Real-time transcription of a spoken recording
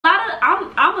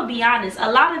be honest, a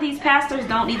lot of these pastors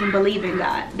don't even believe in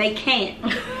God. They can't.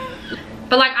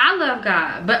 But like, I love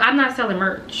God, but I'm not selling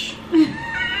merch.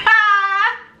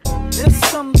 There's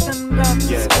something about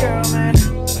this girl, man,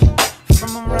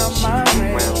 from around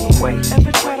my way.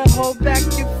 Ever try to hold back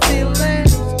your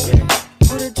feelings,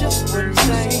 but it just wouldn't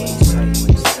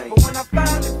say. But when I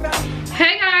finally found.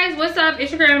 Hey guys, what's up?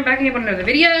 It's your grandma back again with another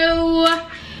video.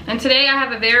 And today I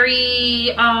have a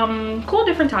very cool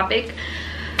different topic.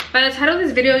 By the title of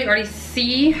this video, you already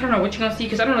see, I don't know what you're gonna see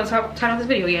because I don't know the title of this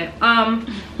video yet.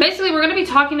 Basically, we're gonna be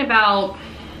talking about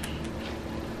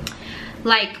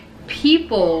like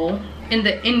people in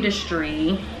the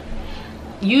industry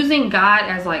using God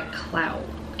as like clout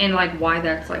and like why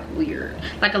that's like weird.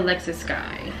 Like Alexis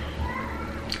Sky,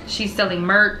 she's selling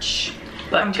merch.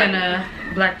 Black China.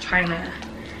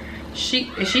 Is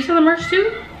she selling merch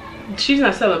too? She's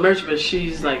not selling merch, but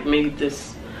she's like made this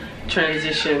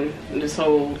transition, this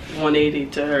whole 180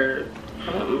 to her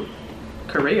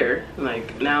career.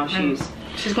 Like now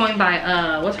she's going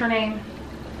by what's her name?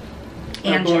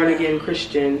 Angela. Born again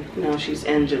Christian. Now she's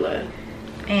Angela.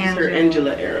 It's her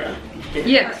Angela era.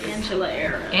 Yes. Angela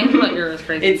era. Angela era is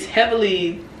crazy. It's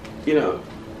heavily, you know,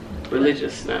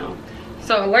 religious now.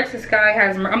 So Alexis Sky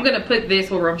has, I'm gonna put this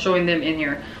where I'm showing them in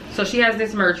here. So she has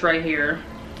this merch right here,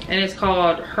 and it's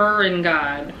called Her and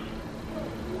God.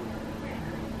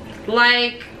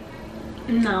 Like,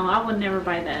 no, I would never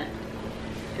buy that.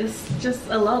 It's just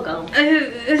a logo.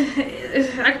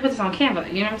 I could put this on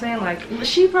Canva, you know what I'm saying? Like,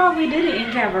 she probably did it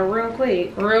in Canva real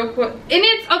quick. And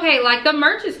it's okay, like the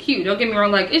merch is cute, don't get me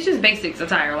wrong, like it's just basics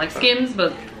attire, like Skims,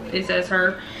 but it says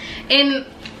her. And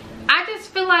I just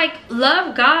feel like,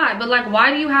 love God, but like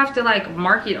why do you have to like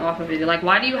market off of it? Like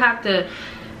why do you have to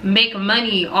make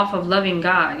money off of loving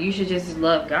God? You should just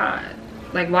love God.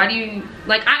 Like why do you,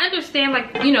 like I understand,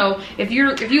 like, you know, if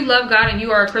you love God and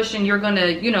you are a Christian, you're gonna,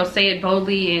 you know, say it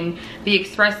boldly and be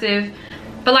expressive.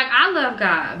 But like I love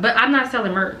God, but I'm not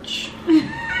selling merch.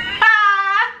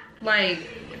 Like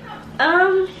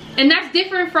and that's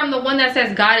different from the one that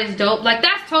says God is dope. Like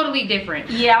that's totally different.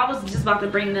 Yeah, I was just about to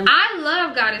bring them. I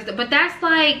love God is dope, but that's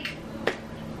like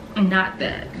not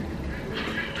that.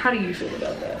 How do you feel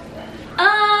about that?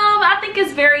 I think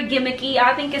it's very gimmicky.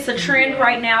 I think it's a trend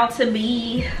right now to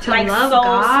be like so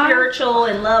God? Spiritual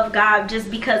and love God,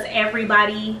 just because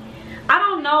everybody, I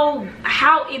don't know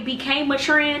how it became a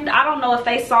trend. I don't know if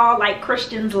they saw like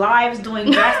Christians' lives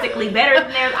doing drastically better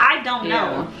than theirs. I don't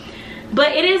know.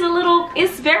 But it is a little,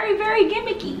 it's very, very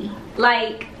gimmicky.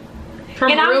 Like,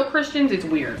 from real Christians, it's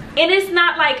weird. And it's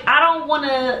not like, I don't want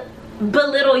to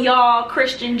belittle y'all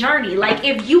Christian journey. Like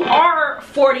if you are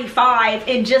 45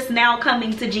 and just now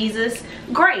coming to Jesus,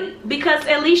 great, because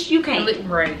at least you can.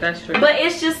 Right, that's true. But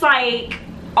it's just like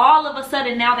all of a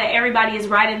sudden now that everybody is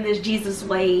riding this Jesus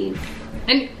wave.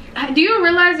 And do you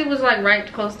realize it was like right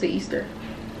close to Easter?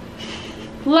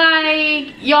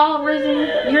 Like y'all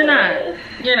risen, you're not.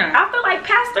 I feel like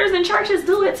pastors and churches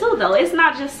do it too though. It's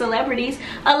not just celebrities.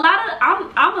 A lot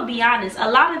of, I'm gonna be honest, a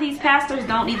lot of these pastors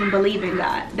don't even believe in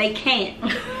God. They can't.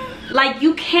 Like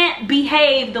you can't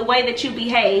behave the way that you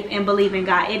behave and believe in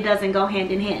God. It doesn't go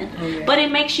hand in hand. Okay. But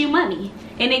it makes you money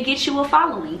and it gets you a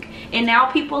following, and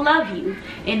now people love you,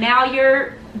 and now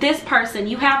you're this person,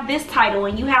 you have this title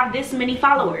and you have this many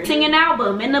followers, sing an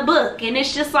album in the book, and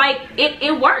it's just like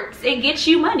it works. It gets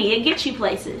you money, it gets you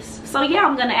places. So yeah,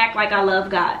 I'm gonna act like I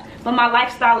love God, but my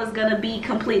lifestyle is gonna be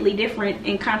completely different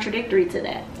and contradictory to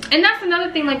that. And that's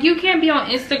another thing, like you can't be on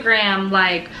Instagram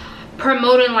like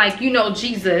promoting like, you know,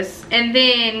 Jesus, and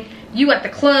then you at the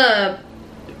club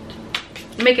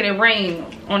making it rain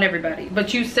on everybody,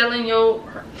 but you selling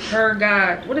her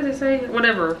God, what does it say,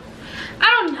 whatever. I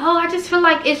don't know, I just feel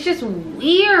like it's just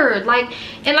weird. Like,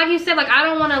 and like you said, like I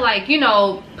don't want to like, you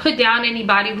know, put down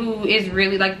anybody who is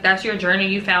really like, that's your journey,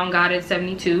 you found God at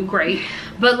 72, great.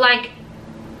 But like,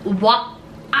 what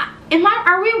am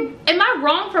I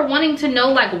wrong for wanting to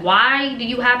know like why do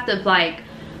you have to like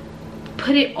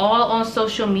put it all on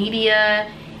social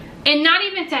media, and not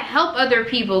even to help other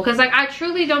people? Because like I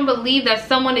truly don't believe that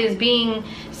someone is being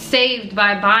saved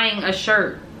by buying a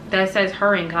shirt that says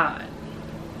Her and God.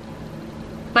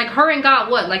 Like Her and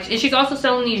God, what? Like, and she's also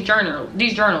selling these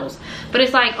journals. But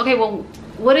it's like, okay, well,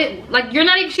 what it, like you're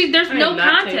not even, there's no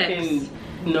context. Taking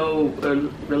no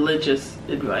religious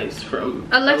advice from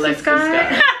Alexis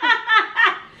Sky.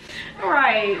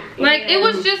 Right. Like it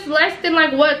was just less than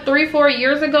like what, 3-4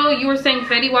 years ago you were saying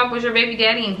Fetty Wap was your baby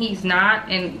daddy and he's not,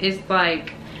 and it's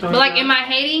like, but like am I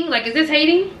hating? Like is this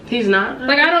hating? He's not.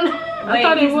 Like I don't know. I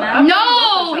thought he was.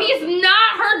 No, he's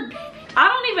not her. I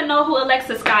don't even know who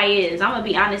Alexa Sky is. I'm gonna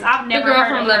be honest. I've never girl heard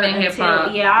from of Love her and Hip until-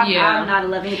 Hop. Yeah, I'm not a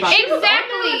Love and Hip Hop.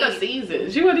 Exactly. Like a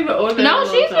season. She wasn't even on there. No,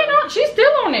 she's been on. She's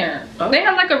still on there. Oh. They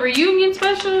had like a reunion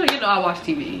special. You know, I watch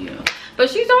TV. You know, but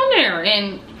she's on there,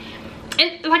 and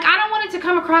like I don't want it to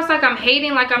come across like I'm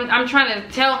hating, like I'm trying to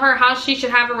tell her how she should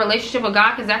have a relationship with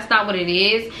God, because that's not what it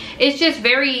is. It's just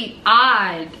very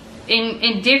odd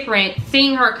and different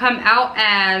seeing her come out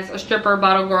as a stripper,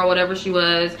 bottle girl, whatever she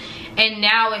was, and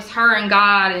now it's her and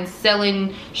God and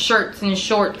selling shirts and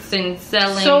shorts and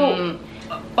selling. So,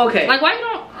 okay. Like, why you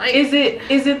don't? Like,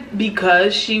 is it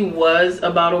because she was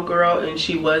a bottle girl and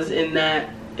she was in that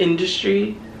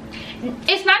industry?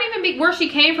 it's not even where she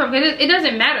came from. It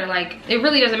doesn't matter. Like, it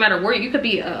really doesn't matter where you could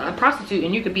be a prostitute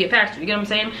and you could be a pastor. You get what I'm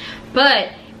saying? But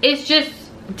it's just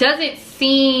doesn't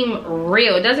seem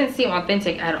real. It doesn't seem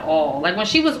authentic at all. Like when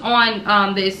she was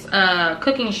on this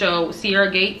cooking show with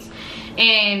Sierra Gates,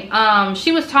 and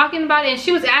she was talking about it, and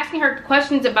she was asking her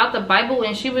questions about the Bible,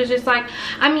 and she was just like,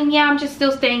 I mean, yeah, I'm just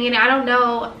still staying in it. I don't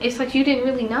know. It's like, you didn't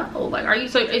really know. Like, are you?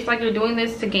 So it's like you're doing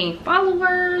this to gain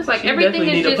followers. Like, she everything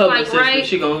is just like, right?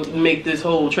 She gonna make this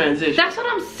whole transition. That's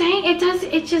what I'm saying.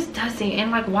 It just doesn't.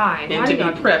 And like, why? And to be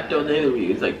prepped on the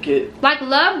interviews, like, get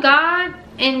love God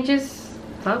and just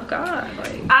love God.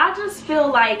 Like, I just feel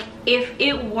like if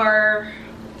it were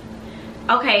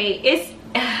okay,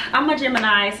 I'm a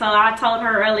Gemini, so I told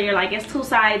her earlier, like, it's two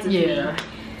sides of me.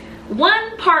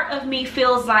 One part of me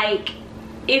feels like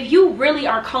if you really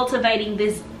are cultivating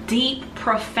this deep,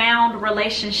 profound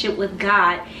relationship with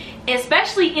God,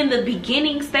 especially in the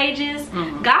beginning stages,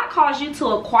 God calls you to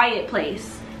a quiet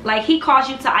place. Like, he calls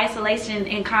you to isolation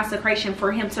and consecration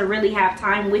for him to really have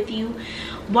time with you.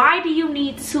 Why do you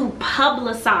need to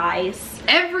publicize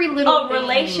every little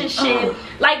relationship?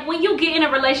 Like, when you get in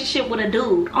a relationship with a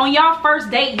dude, on y'all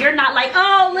first date, you're not like,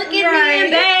 oh, look at me,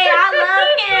 babe, I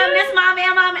love him, this my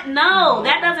man. No,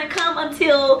 that doesn't come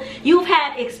until you've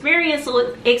had experience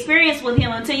with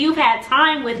him, until you've had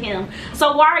time with him.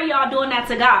 So why are y'all doing that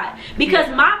to God? Because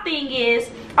my thing is,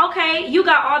 okay, you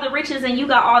got all the riches and you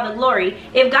got all the glory.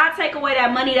 If God take away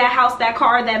that money, that house, that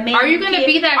car, that man, are you gonna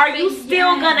be that? Are you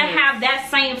still gonna have that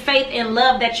same faith and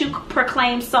love that you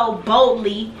proclaim so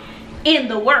boldly in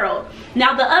the world?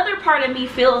 Now, the other part of me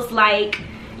feels like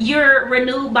you're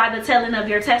renewed by the telling of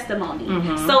your testimony.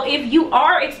 So if you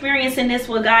are experiencing this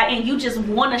with God and you just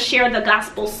want to share the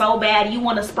gospel so bad, you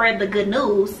want to spread the good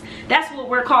news, that's what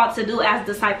we're called to do as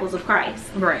disciples of Christ.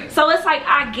 Right. So it's like,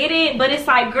 I get it, but it's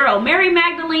like, girl, Mary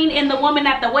Magdalene and the woman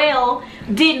at the well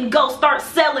didn't go start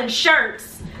selling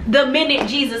shirts the minute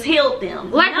Jesus healed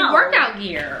them. Like, workout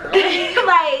gear.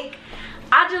 Like,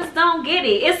 I just don't get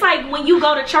it. It's like when you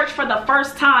go to church for the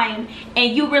first time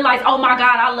and you realize, oh my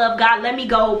God, I love God, let me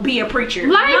go be a preacher.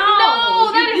 Like,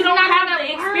 no, that you is don't not have how the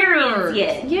that experience works.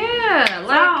 yet. Yeah,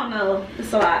 like, I don't know.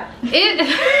 It's a lot.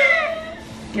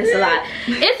 It's a lot.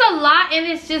 It's a lot, and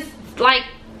it's just like,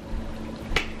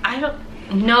 I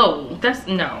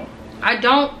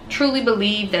don't truly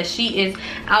believe that she is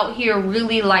out here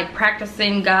really like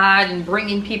practicing God and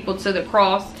bringing people to the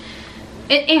cross.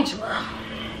 And Angela,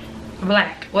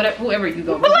 Black, whatever, whoever you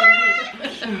go,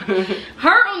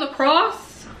 her on the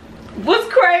cross was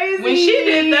crazy when she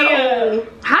did that.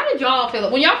 How did y'all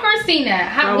feel when y'all first seen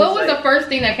that? What was the first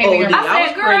thing that came to your mind? I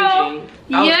said, girl,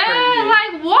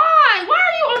 like, why are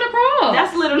you on the cross?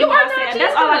 That's literally what I said.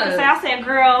 That's all I can say. I said,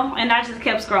 girl, and I just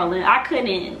kept scrolling. I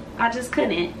just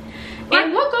couldn't.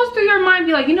 Like, what goes through your mind?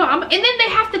 Be like, you know, and then they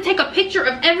have to take a picture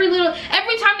of every time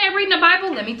they're reading the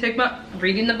Bible. Let me take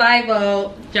reading the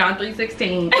Bible, John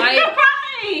 3:16. Like,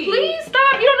 please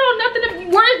stop. You don't know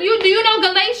nothing. Do you know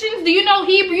Galatians? Do you know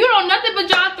Hebrew? You know nothing but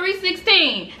John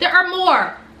 3:16. There are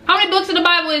more. How many books in the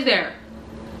Bible is there?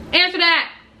 Answer that.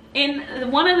 And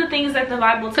one of the things that the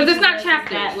Bible teaches, because it's not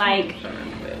chapters, that, like,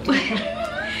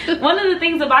 one of the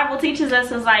things the Bible teaches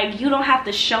us is, like, you don't have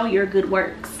to show your good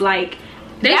works. Like,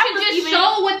 they should just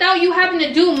show without you having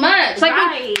to do much. Like,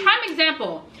 prime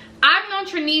example, I've known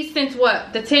Trinice since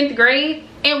what, the 10th grade,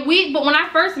 and but when I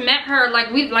first met her, like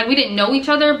we didn't know each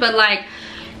other, but like,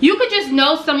 you could just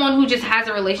know someone who just has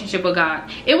a relationship with God.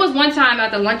 It was one time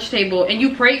at the lunch table and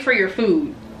you prayed for your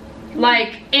food.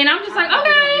 Like, and I'm just like,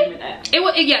 okay.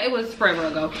 It was forever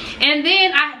ago. And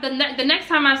then the next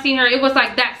time I seen her, it was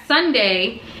like that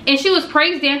Sunday, and she was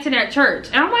praise dancing at church,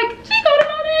 and I'm like, she go to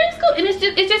my school, and it's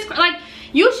just like,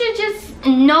 you should just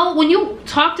know, when you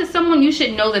talk to someone, you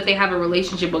should know that they have a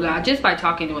relationship with God just by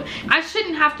talking to it. I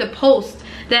shouldn't have to post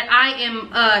that I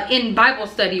am in Bible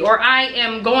study, or I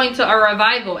am going to a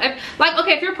revival. Like,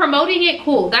 okay, if you're promoting it,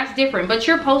 cool, that's different, but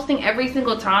you're posting every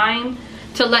single time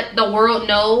to let the world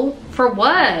know, for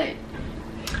what?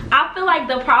 I feel like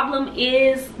the problem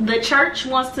is the church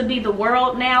wants to be the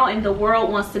world now, and the world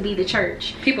wants to be the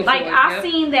church. People like feel I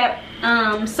seen that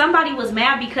somebody was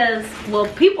mad because, well,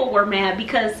 people were mad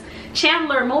because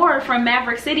Chandler Moore from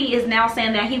Maverick City is now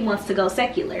saying that he wants to go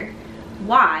secular.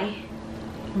 Why?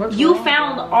 You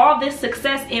found all this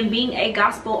success in being a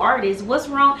gospel artist. What's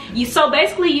wrong? So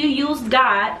basically you used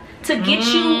God to get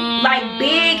you like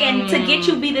big and to get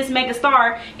you be this mega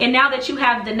star, and now that you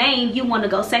have the name, you want to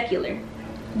go secular.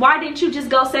 Why didn't you just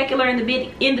go secular in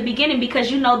the beginning?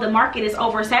 Because you know the market is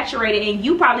oversaturated, and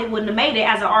you probably wouldn't have made it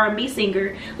as an R&B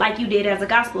singer like you did as a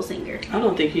gospel singer. I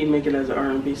don't think he'd make it as an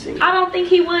R&B singer. I don't think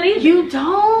he would either. You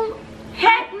don't?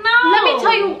 Heck no. Let me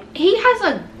tell you, he has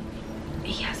a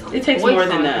it takes voice more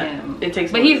than on that. him. It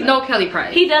takes But more he's than no that. Kelly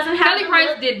Price. He doesn't have Kelly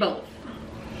Price did both.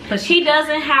 But he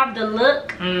doesn't have the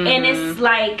look, and it's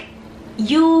like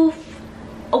you're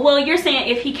saying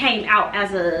if he came out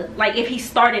as if he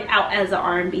started out as an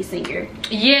R&B singer.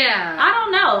 Yeah. I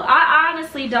don't know. I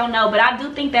honestly don't know, but I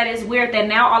do think that it's weird that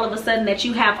now all of a sudden that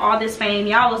you have all this fame.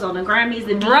 Y'all was on the Grammys,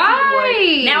 the BET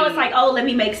Awards. Now it's like, oh, let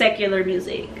me make secular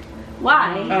music.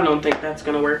 Why? I don't think that's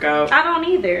gonna work out. I don't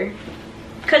either.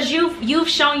 Because you've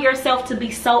shown yourself to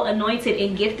be so anointed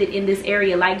and gifted in this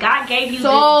area. Like God gave you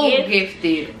so this gift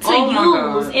gifted to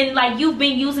use, and like you've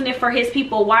been using it for his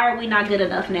people. Why are we not good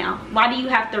enough now? Why do you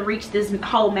have to reach this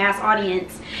whole mass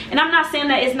audience? And I'm not saying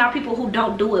that it's not people who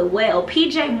don't do it well.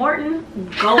 PJ Morton,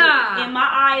 go in my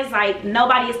eyes, like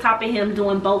nobody is topping him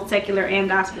doing both secular and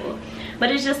gospel.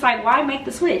 But it's just like, why make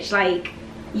the switch? Like,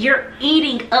 you're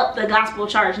eating up the gospel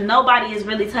charts. Nobody is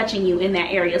really touching you in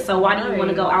that area, so why do you want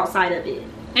to go outside of it?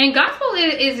 And gospel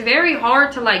is very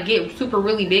hard to like get super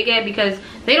really big at, because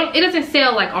it doesn't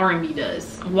sell like R&B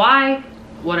does. Why?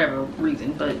 Whatever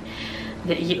reason, but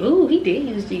ooh, he did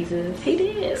use Jesus. He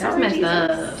did. That's messed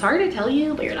up. Sorry to tell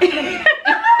you, but you're not gonna make it.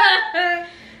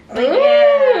 But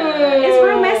yeah, it's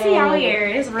real messy out here.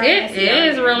 It's real messy.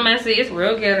 It is real messy. It's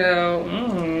real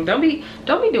ghetto. Don't be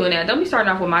doing that. Don't be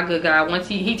starting off with my good God. Once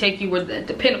he take you with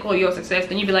the pinnacle of your success,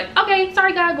 then you be like, okay,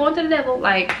 sorry God, going to the devil.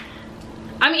 Like,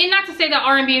 I mean, and not to say that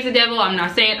R&B is the devil. I'm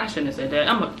not saying, I shouldn't have said that.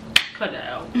 I'm gonna cut that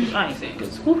out. I ain't saying,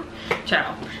 because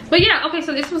ciao. But yeah, okay,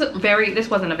 so this wasn't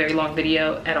a very long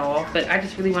video at all, but I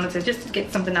just really wanted to just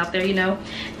get something out there, you know.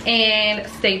 And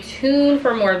stay tuned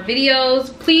for more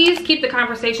videos. Please keep the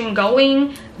conversation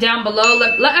going down below.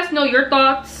 Let us know your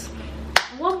thoughts.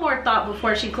 One more thought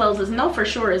before she closes. No, for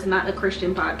sure it's not a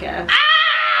Christian podcast.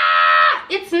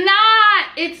 It's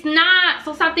not.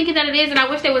 So stop thinking that it is, and I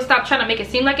wish they would stop trying to make it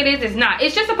seem like it is. It's not.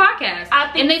 It's just a podcast. I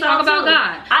think and they so talk about too.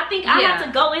 God. I think I have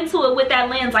to go into it with that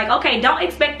lens. Like, okay, don't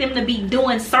expect them to be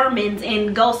doing sermons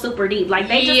and go super deep. Like,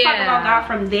 they just talk about God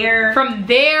from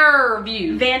their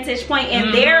view, vantage point,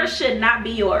 and theirs should not be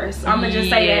yours. I'm gonna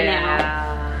just say that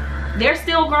now. They're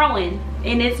still growing,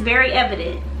 and it's very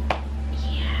evident.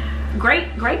 Yeah.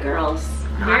 Great girls.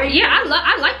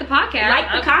 I like the podcast.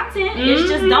 Like the content. It's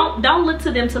just don't look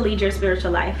to them to lead your spiritual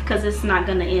life, because it's not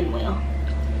gonna end well.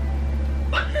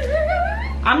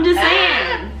 I'm just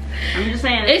saying.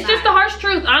 It's just the harsh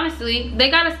truth, honestly. They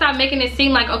gotta stop making it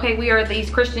seem like, okay, we are these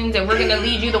Christians and we're gonna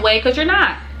lead you the way, because you're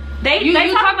not. They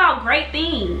talk about great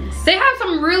things. They have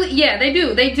some really, they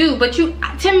do. But to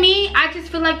me, I just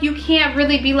feel like you can't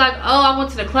really be like, oh, I went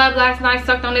to the club last night,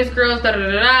 sucked on this girl's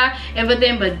and but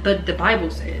the Bible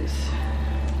says.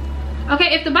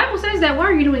 Okay, if the Bible says that, why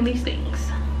are you doing these things?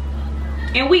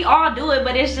 And we all do it,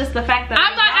 but it's just the fact that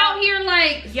I'm not out here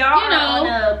like, y'all are on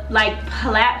a like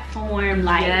platform,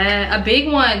 like a big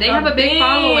one. They have a big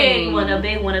following. A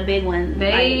big one.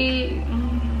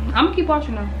 I'm gonna keep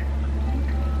watching them.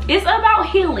 It's about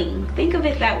healing. Think of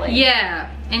it that way. Yeah,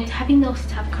 and having those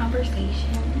tough conversations.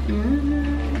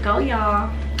 Go y'all.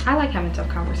 I like having tough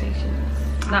conversations.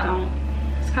 I don't.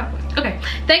 Okay,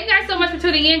 thank you guys so much for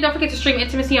tuning in. Don't forget to stream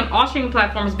Intimacy on all streaming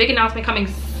platforms. Big announcement coming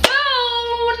soon.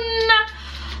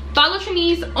 Follow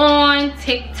Trinice on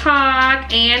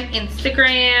TikTok and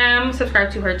Instagram. Subscribe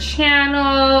to her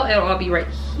channel. It'll all be right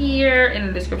here in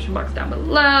the description box down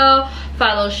below.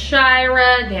 Follow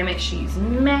Shira. Damn it, she's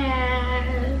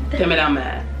mad. Damn it, I'm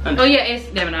mad. Oh yeah, it's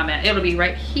damn it, I'm mad. It'll be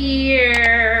right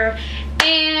here.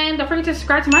 And don't forget to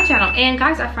subscribe to my channel. And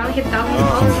guys, I finally hit 1,000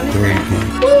 followers on Instagram.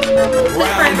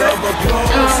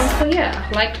 So yeah,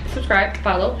 like, subscribe,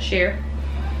 follow, share.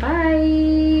 Bye.